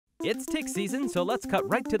It's tick season, so let's cut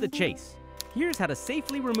right to the chase. Here's how to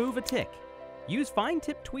safely remove a tick. Use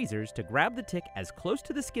fine-tipped tweezers to grab the tick as close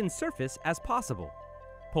to the skin's surface as possible.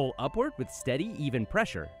 Pull upward with steady, even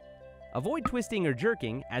pressure. Avoid twisting or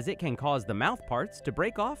jerking, as it can cause the mouth parts to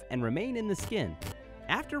break off and remain in the skin.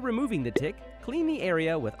 After removing the tick, clean the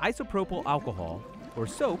area with isopropyl alcohol or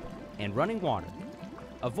soap and running water.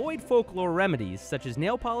 Avoid folklore remedies such as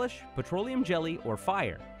nail polish, petroleum jelly, or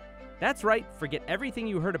fire. That's right, forget everything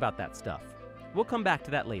you heard about that stuff. We'll come back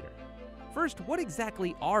to that later. First, what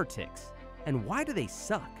exactly are ticks, and why do they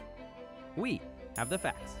suck? We have the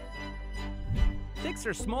facts. Ticks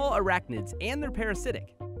are small arachnids and they're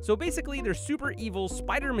parasitic. So basically, they're super evil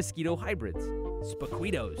spider-mosquito hybrids.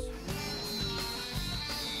 Spaquitos.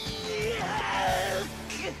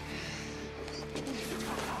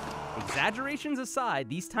 Exaggerations aside,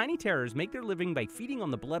 these tiny terrors make their living by feeding on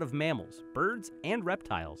the blood of mammals, birds, and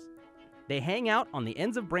reptiles. They hang out on the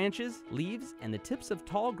ends of branches, leaves, and the tips of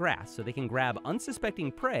tall grass so they can grab unsuspecting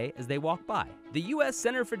prey as they walk by. The U.S.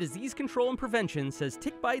 Center for Disease Control and Prevention says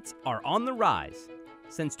tick bites are on the rise.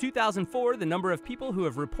 Since 2004, the number of people who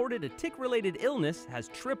have reported a tick-related illness has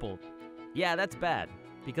tripled. Yeah, that's bad,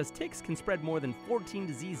 because ticks can spread more than 14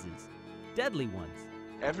 diseases, deadly ones.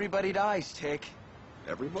 Everybody dies, Tick.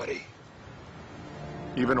 Everybody?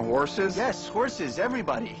 Even horses? Yes, horses,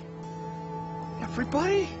 everybody.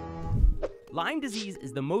 Everybody? Lyme disease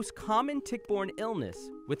is the most common tick-borne illness,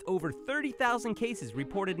 with over 30,000 cases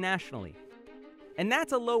reported nationally. And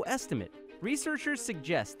that's a low estimate. Researchers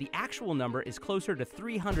suggest the actual number is closer to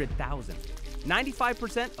 300,000.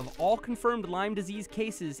 95% of all confirmed Lyme disease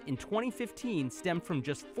cases in 2015 stemmed from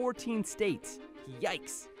just 14 states.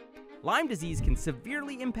 Yikes! Lyme disease can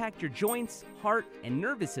severely impact your joints, heart, and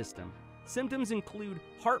nervous system. Symptoms include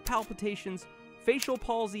heart palpitations, facial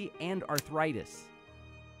palsy, and arthritis.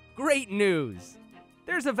 Great news!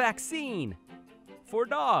 There's a vaccine! For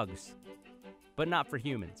dogs, but not for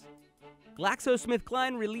humans.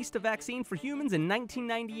 GlaxoSmithKline released a vaccine for humans in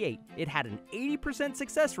 1998. It had an 80%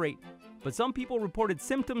 success rate, but some people reported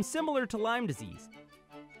symptoms similar to Lyme disease.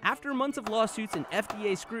 After months of lawsuits and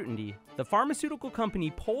FDA scrutiny, the pharmaceutical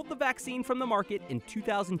company pulled the vaccine from the market in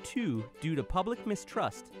 2002 due to public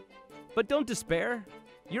mistrust. But don't despair.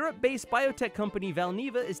 Europe-based biotech company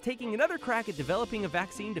Valneva is taking another crack at developing a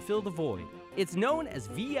vaccine to fill the void. It's known as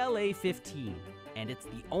VLA15, and it's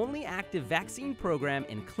the only active vaccine program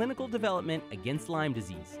in clinical development against Lyme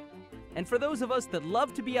disease. And for those of us that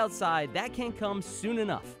love to be outside, that can't come soon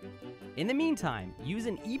enough. In the meantime, use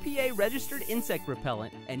an EPA-registered insect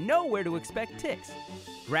repellent and know where to expect ticks: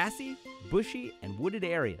 grassy, bushy, and wooded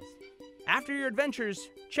areas. After your adventures,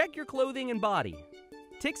 check your clothing and body.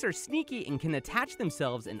 Ticks are sneaky and can attach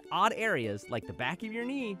themselves in odd areas like the back of your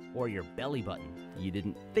knee or your belly button. You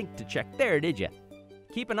didn't think to check there, did you?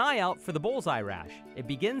 Keep an eye out for the bullseye rash. It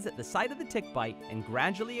begins at the site of the tick bite and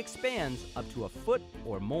gradually expands up to a foot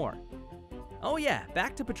or more. Oh yeah,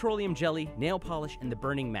 back to petroleum jelly, nail polish, and the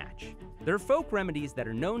burning match. They're folk remedies that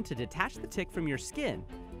are known to detach the tick from your skin,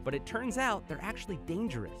 but it turns out they're actually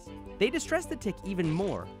dangerous. They distress the tick even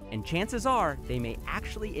more, and chances are they may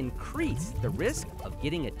actually increase the risk of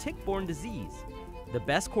getting a tick-borne disease. The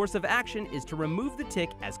best course of action is to remove the tick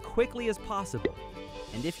as quickly as possible.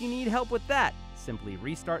 And if you need help with that, simply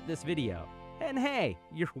restart this video. And hey,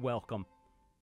 you're welcome.